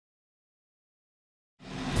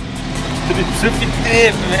Surf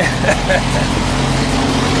Tribo, né?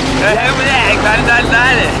 É, moleque,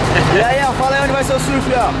 dale. E aí, ó, fala aí onde vai ser o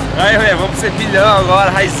surf, ó. Aí, velho, vamos pro Cepilhão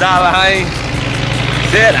agora, raizar lá, hein?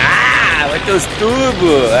 Será? Vai ter os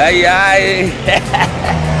tubos? Ai.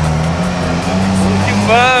 Que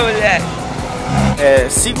bom, moleque.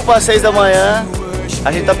 5 para 6 da manhã.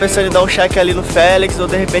 A gente tá pensando em dar um check ali no Félix, ou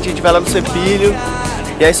de repente a gente vai lá no Cepilho.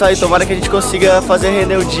 E é isso aí, tomara que a gente consiga fazer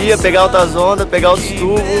render o dia, pegar altas ondas, pegar os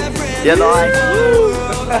tubos. E é nóis.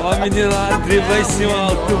 Ó a menina lá, a Tribo lá em cima,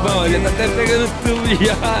 ó, o tubão, ele tá até pegando tubo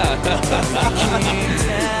já.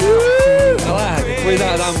 Olha lá, depois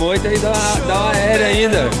da moita aí dá uma aérea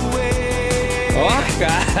ainda. Ó,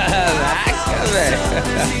 caraca, velho.